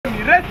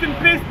Rest in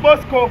peace,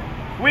 Bosco.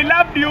 We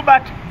loved you,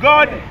 but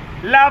God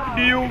loved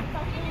you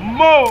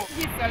more.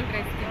 He's all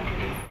rest in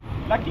peace.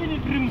 Lakini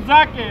dream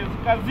zake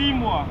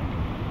zikazimwa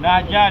na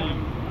ajali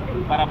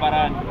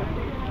barabarani.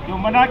 Ndio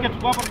manake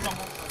tuko hapa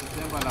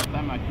December last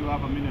time akiwa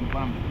hapa mimi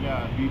nilikuwa namchukulia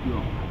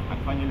video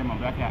akifanya ile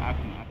mambo yake ya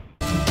acting.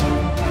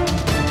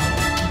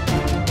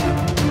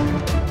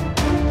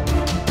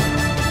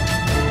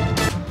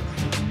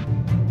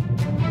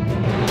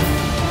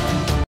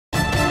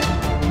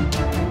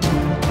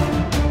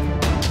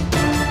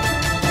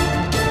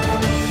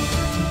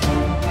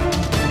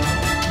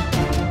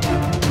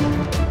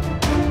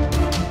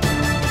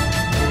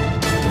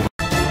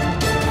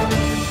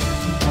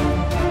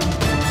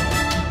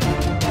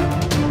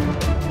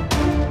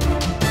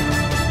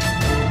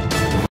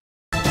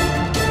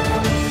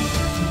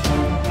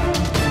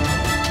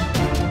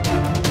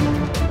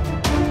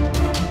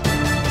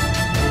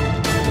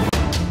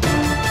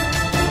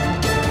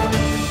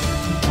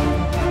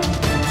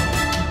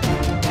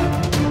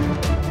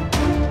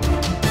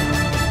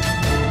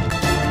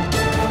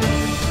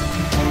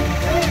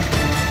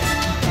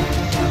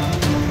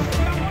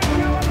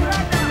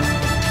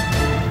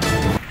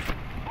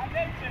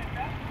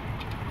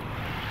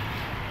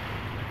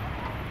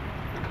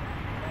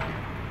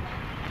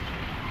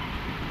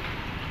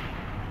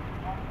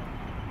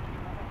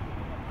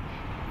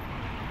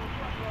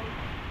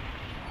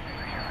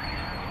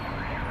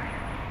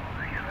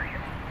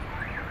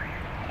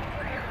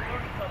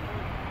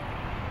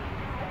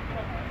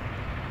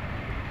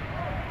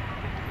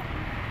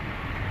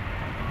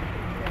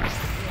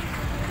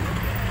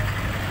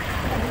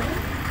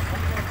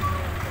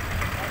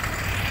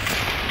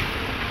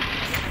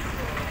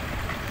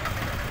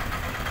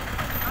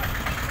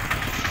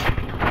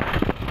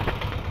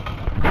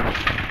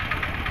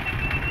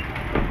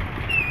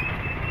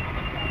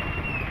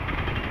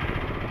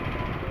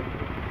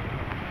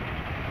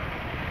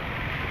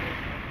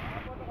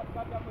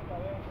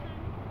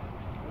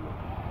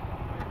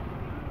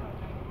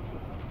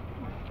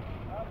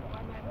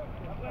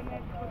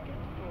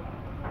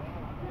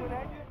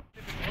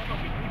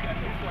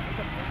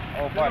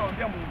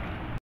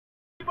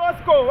 Mc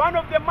Bosco, one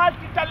of the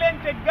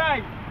multi-talented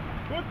guys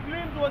whose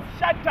dreams was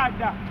shattered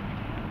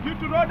due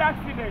to road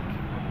accident.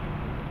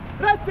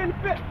 Rest in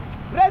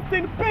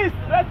peace,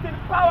 rest in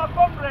power,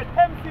 comrade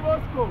MC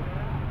Bosco.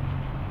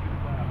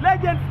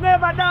 Legends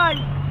never die.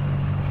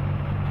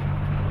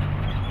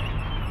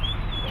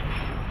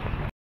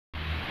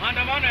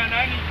 maandamano ya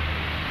nani?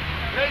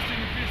 Rest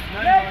in peace.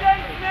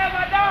 Legends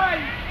never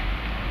die.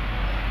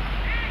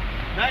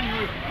 Nani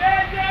huyo?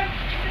 Legends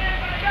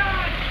never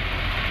die.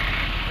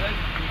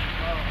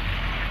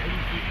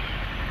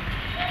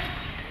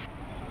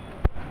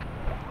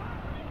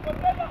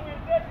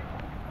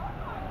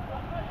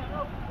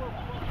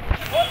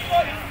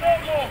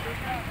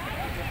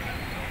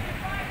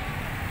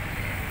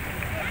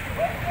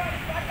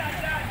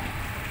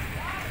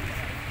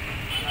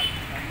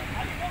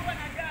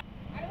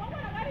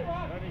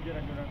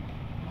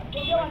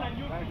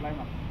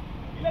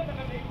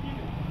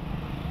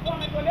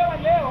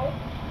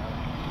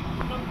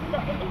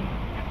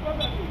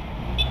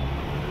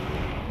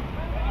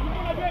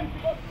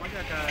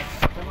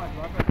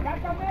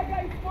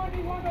 Kakamega is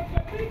mourning one of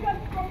the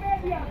biggest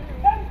comedians,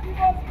 Mc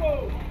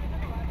Bosco.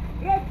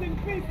 Rest in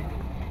peace,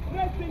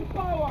 rest in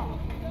power.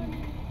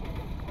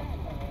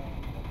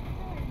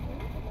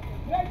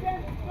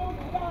 Legends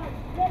don't die,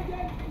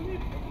 legends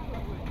live.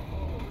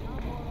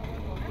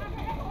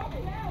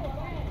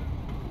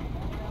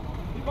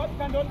 Because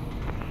candles.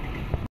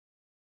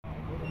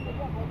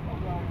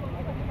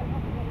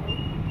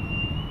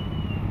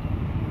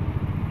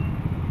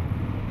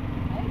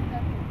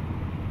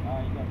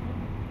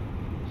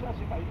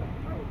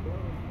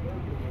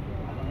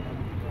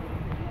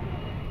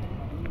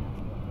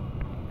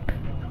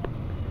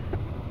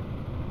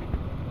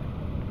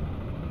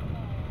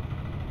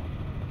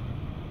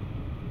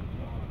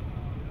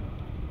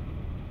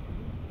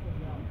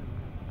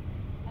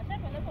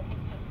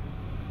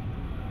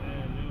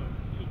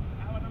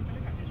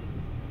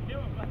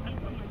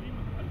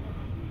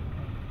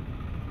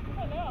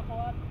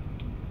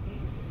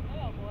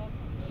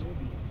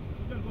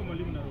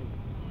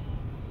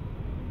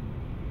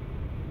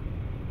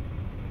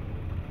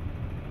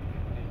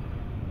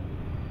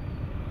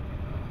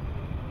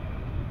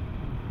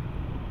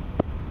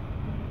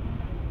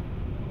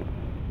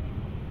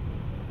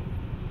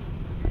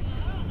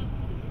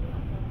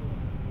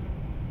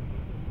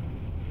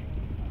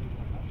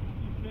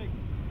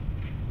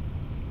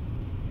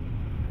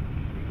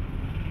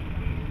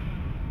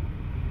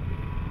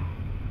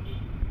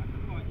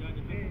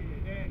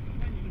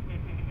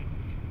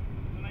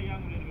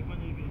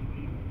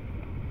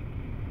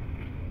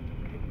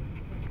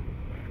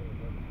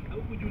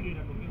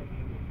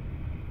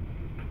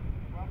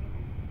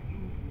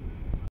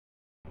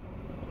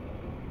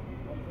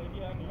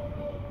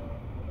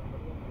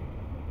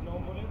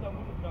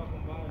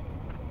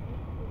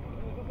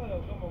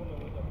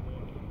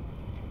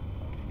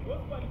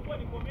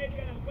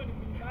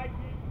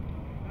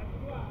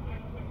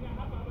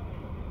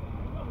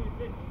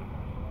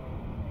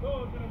 So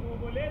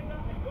tunamuomboleza,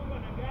 alikuwa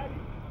na gari.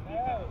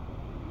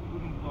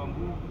 Huyu mtu wa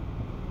nguvu.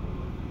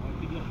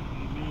 Anapiga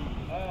shughuli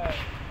mingi.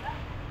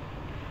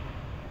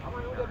 Ama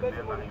yule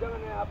besi mwanijana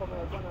naye hapa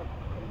mwana.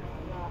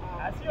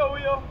 Asio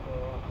huyo.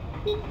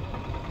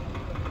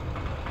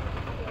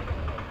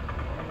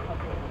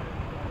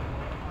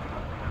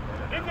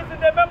 This is in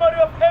the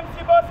memory of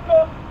Mc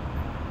Bosco.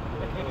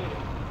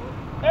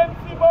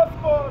 Mc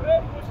Bosco,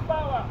 rest with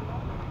power.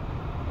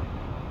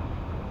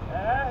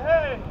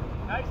 Hey,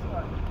 nice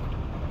one.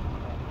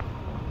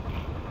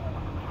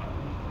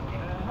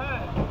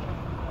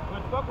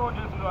 Kwa wote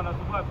ndio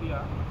wanasubua pia.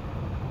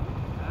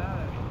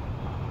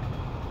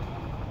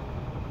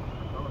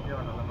 Kama pia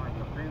wanazamaji,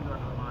 wapenzi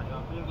watazamaji.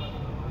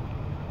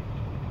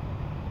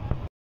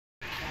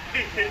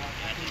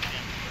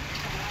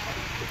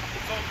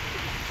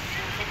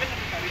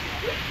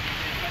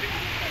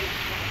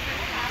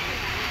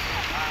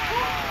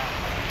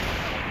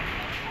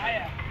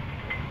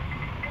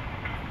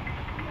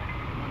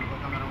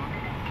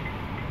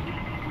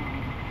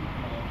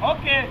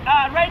 Okay,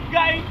 right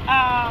guys,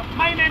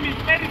 my name is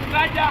Eric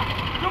Raja.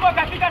 Tuko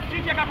katika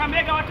street ya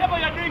Kakamega. Whatever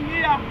you are doing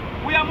here,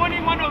 we are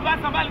mourning one of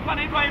us ambaye alikuwa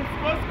anaitwa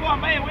Mc Bosco,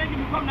 ambaye wengi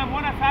mlikuwa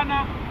mnamuona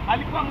sana.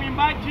 Alikuwa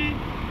mwimbaji,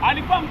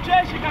 alikuwa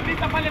mcheshi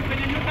kabisa pale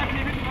kwenye Nyota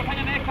TV.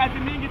 Tumefanya naye kazi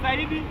mingi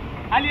zaidi.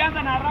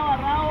 Alianza na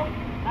rao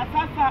na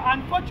sasa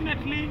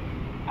unfortunately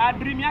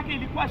dream yake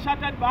ilikuwa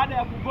shattered baada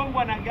ya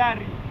kugongwa na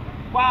gari.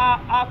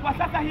 Kwa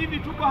sasa hivi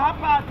tuko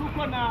hapa,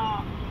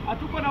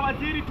 tuko na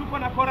waziri, tuko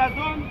na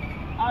Corazon,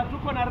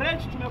 tuko na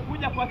Rech.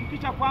 Tumekuja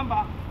kuhakikisha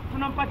kwamba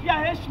tunampatia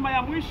heshima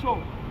ya mwisho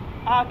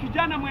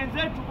kijana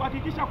mwenzetu,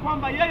 kuhakikisha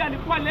kwamba yeye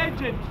alikuwa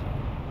legend.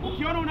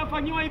 Ukiona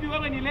unafanyiwa hivi,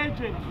 wewe ni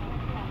legend.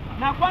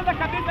 Na kwanza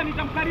kabisa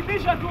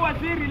nitamkaribisha tu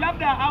waziri,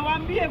 labda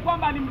awaambie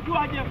kwamba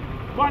alimjuaje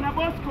Bwana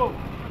Bosco.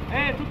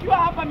 Tukiwa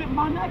hapa,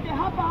 manake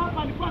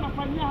hapa alikuwa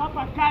anafanyia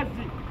hapa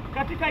kazi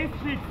katika hii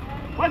street.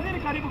 Waziri,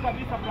 karibu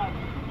kabisa brother.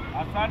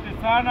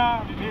 Asante sana,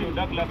 mimi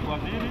Douglas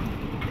Waziri.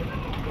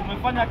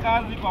 Tumefanya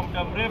kazi kwa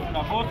muda mrefu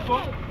na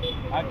Bosco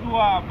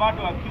akiwa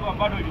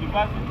bado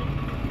university.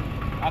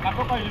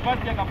 Akatoka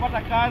university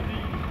akapata kazi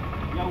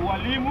ya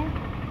ualimu.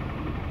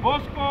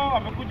 Bosco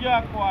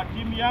amekuja kwa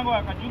timu yangu,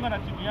 akajiunga na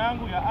timu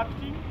yangu ya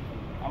acting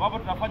ambapo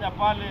tunafanya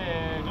pale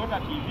Nyota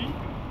TV.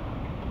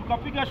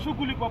 Tukapiga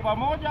shughuli kwa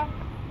pamoja,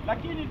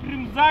 lakini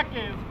dream zake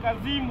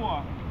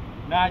zikazimwa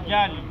na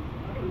ajali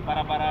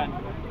barabarani.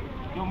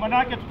 Ndio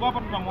manake tuko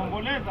hapa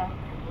tunamuomboleza.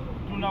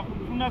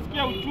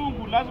 Tunasikia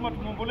uchungu, lazima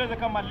tumuomboleze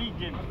kama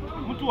legend,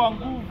 mtu wa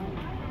nguvu,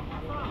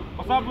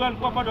 kwa sababu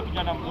alikuwa bado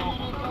kijana mdogo.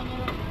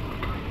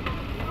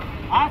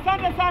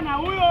 Asante sana.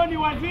 Huyo ni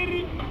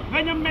waziri,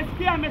 wenye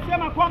mmesikia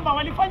amesema kwamba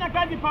walifanya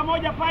kazi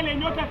pamoja pale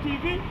Nyota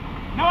TV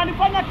na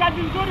walifanya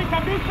kazi nzuri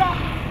kabisa.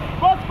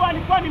 Bosco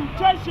alikuwa ni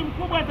mcheshi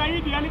mkubwa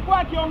zaidi, alikuwa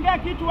akiongea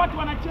kitu watu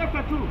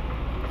wanacheka tu.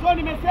 So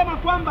nimesema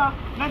kwamba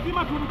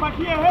lazima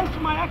tumpatie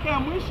heshima yake ya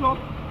mwisho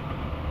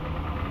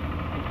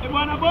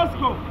Bwana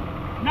Bosco.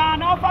 Na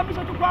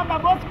nawafahamisha tu kwamba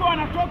Bosco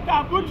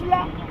anatoka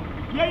Butula,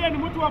 yeye ni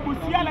mtu wa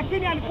Busia,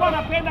 lakini alikuwa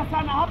anapenda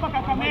sana hapa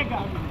Kakamega.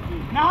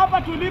 Na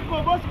hapa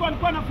tulipo Bosco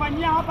alikuwa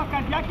anafanyia hapa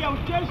kazi yake ya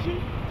ucheshi,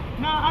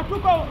 na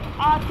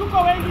hatuko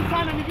wengi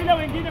sana, ni vile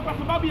wengine kwa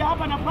sababu ya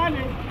hapa na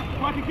pale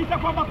kuhakikisha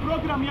kwamba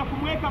program ya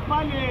kumweka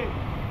pale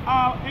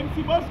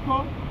Mc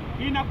Bosco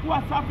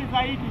inakuwa safi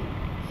zaidi.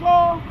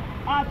 So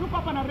tuko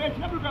hapa na Rech,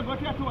 labda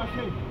tutagotea tu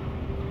wasee.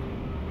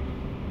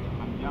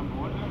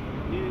 Jambo wote.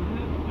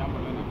 Jambo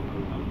lena.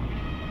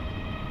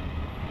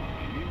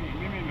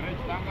 Mimi ni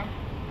Rech Tanga.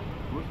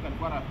 Bosco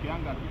alikuwa rafiki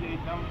yangu, akija hii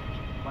town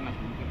kwa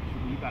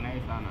nashughulika naye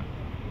sana.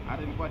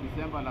 Hata nilikuwa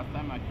December last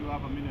time akiwa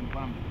hapa, mimi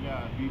nilikuwa namchukulia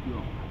video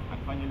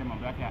akifanya ile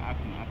mambo yake ya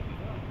acting.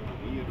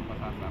 Hiyo tuko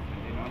sasa.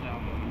 Ndio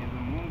Mwenyezi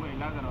Mungu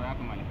ailaze roho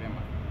yake mahali pema.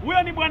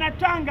 Huyo ni Bwana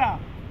Tanga.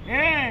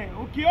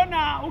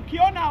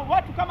 Ukiona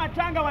watu kama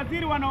Tanga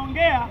waziri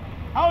wanaongea,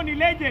 hao ni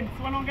legends,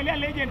 wanaongelea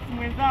legends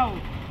mwenzao.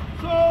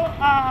 So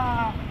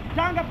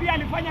Tanga pia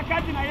alifanya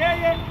kazi na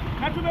yeye,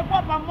 na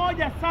tumekuwa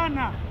pamoja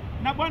sana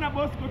na Bwana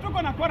Bosco.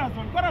 Tuko na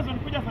Corazon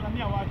kuja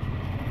salamia watu.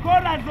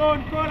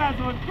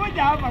 Corazon,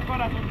 kuja hapa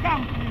Corazon.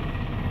 Come please.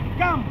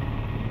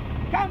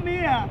 Come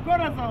here,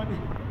 Corazon.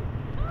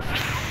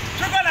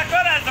 Tuko na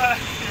Corazon.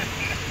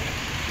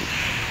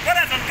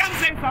 Corazon, come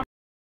say something.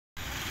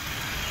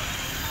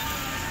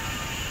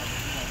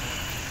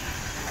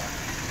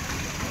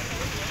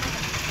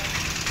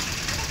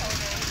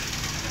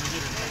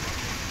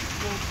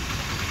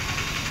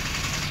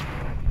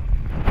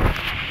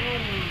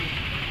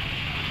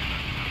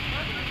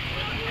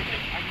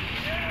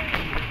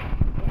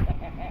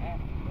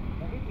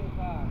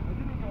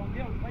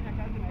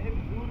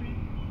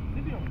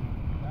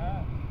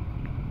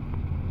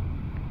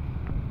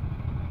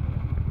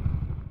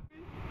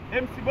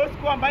 Mc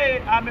Bosco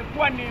ambaye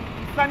amekuwa ni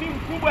msanii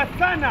mkubwa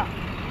sana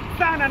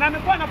na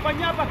amekuwa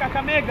anafanyia hapa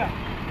Kakamega.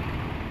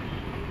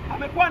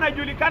 Amekuwa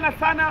anajulikana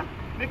sana,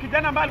 ni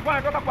kijana ambaye alikuwa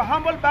anatoka kwa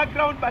humble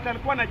background, but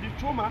alikuwa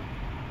anajichuma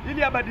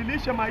ili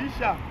abadilishe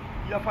maisha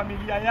ya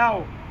familia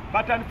yao.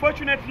 But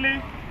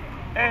unfortunately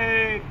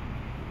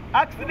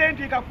accident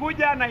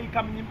ikakuja na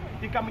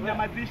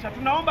ikamnyamazisha.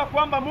 Tunaomba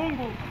kwamba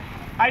Mungu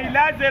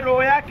ailaze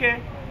roho yake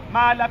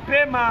mahala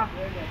pema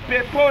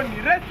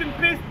peponi. Rest in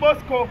peace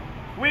Bosco.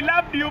 We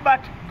loved you but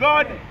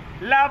God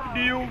loved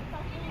you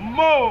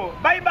more.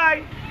 Bye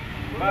bye.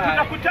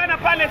 Tutakutana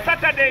pale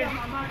Saturday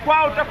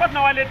kwa tutakuwa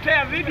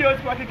tunawaletea videos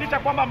kuhakikisha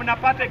kwamba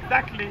mnapata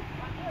exactly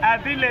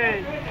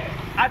vile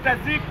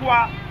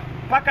atazikwa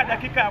mpaka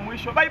dakika ya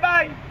mwisho. Bye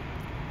bye.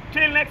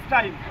 Till next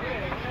time.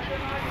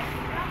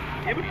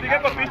 Hebu tupige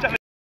picha.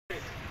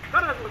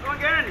 Kana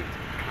tunaongeani?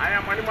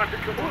 Haya mwalimu wa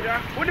TikTok moja.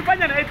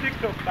 Unifanya na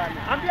TikTok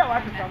bana. Ambia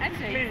watu something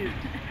please.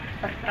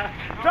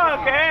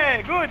 Talk,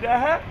 hey, good,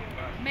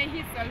 May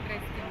his soul rest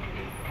in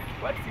peace.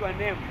 What's your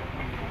name?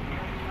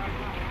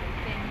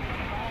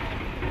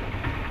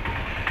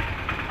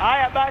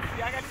 Haya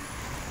basi, angalia.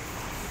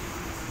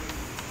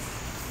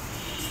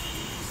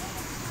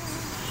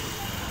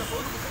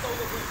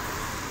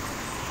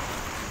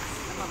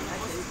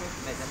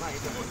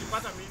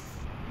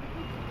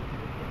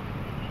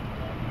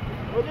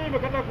 Ngoja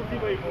imekata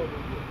kuziba hivyo.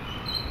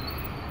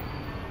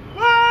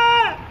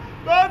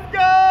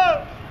 Bosco!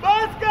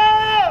 Bosco!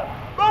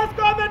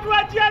 Bosco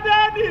ametuachia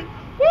dadi.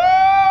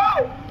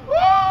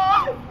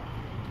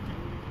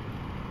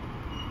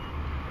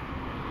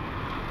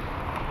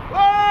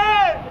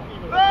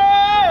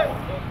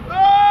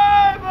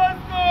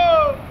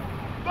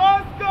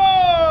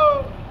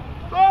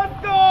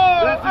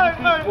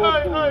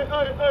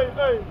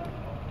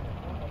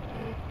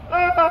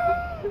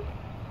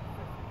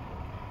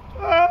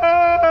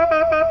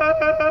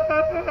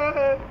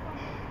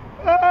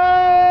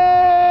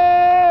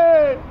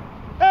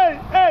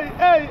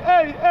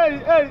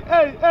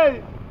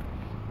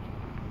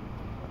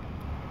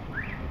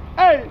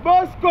 Hey,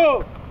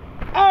 Bosco!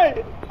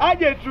 Hey,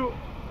 aje tu.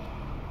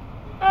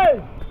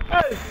 Hey.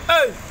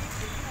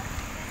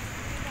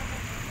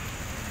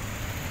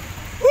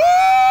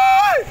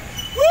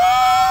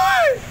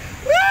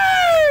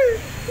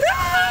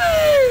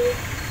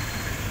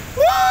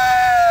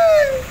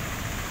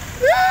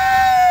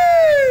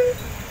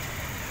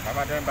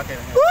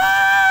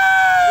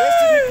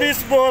 Rest in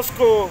peace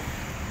Bosco.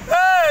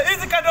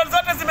 Hizi candle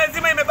zote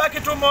zimezima,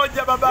 imebaki tu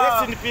moja baba.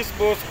 Rest in peace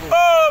Bosco.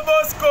 Oh,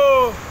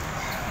 Bosco!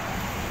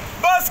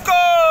 Bosco!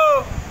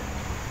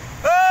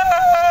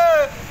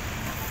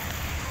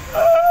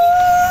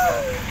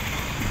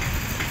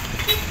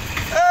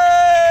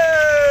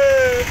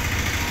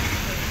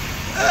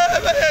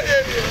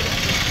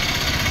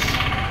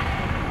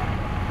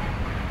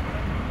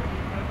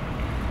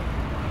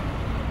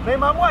 Na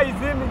imamua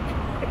izimi.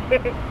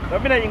 Na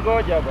mimi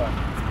naingoja bwana.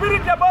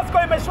 Spirit ya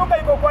Bosco imeshuka,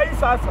 iko kwa hii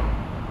sasa.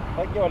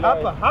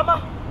 Hapa,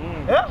 ama?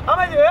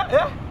 Ama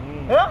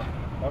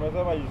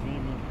Amesema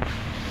izimi.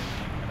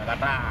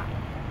 Nakataa.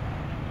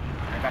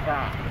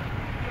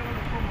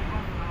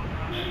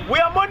 We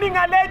are mourning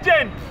a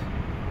legend.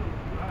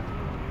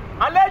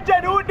 A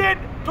legend who did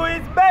to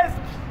his best.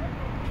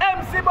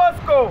 Mc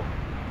Bosco.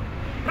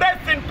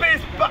 Rest in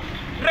peace,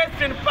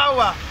 rest in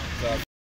power.